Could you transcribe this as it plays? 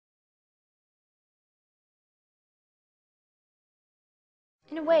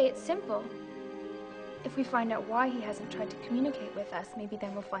In a way, it's simple. If we find out why he hasn't tried to communicate with us, maybe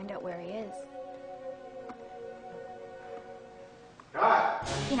then we'll find out where he is. Cut!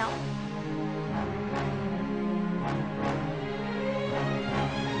 You know.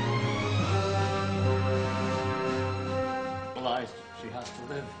 Realized she has to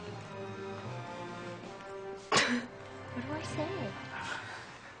live. What do I say?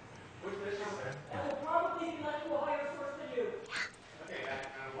 That will probably be left to a higher source than you. Okay,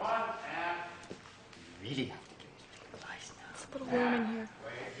 and one, and... Really have to get stabilized now. It's a little warm in here.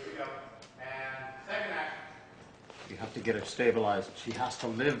 Wait, here we go. And second action. You have to get her stabilized. She has to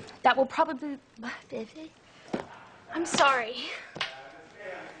live. That will probably... I'm sorry.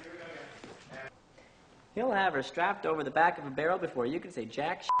 He'll have her strapped over the back of a barrel before you can say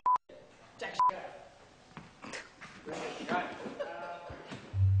jack shit. Jack shit.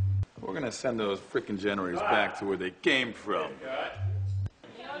 We're gonna send those frickin' generators back to where they came from.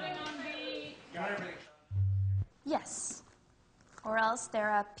 Yes. Or else they're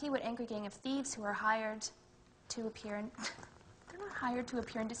a Peewit angry gang of thieves who are hired to appear and... They're not hired to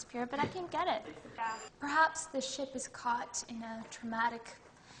appear and disappear, but I can't get it. Perhaps the ship is caught in a traumatic...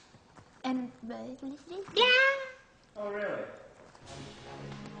 and... Oh, really?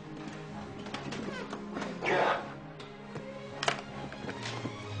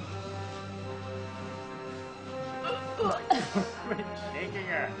 Quit shaking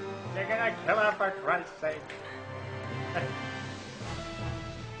her. You're gonna kill her for Christ's sake.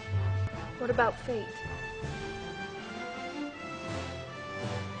 What about fate?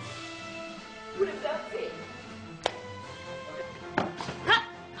 What about fate? Ha!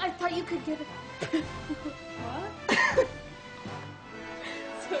 I thought you could get it. What?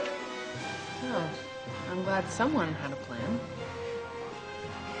 Oh, I'm glad someone had a plan.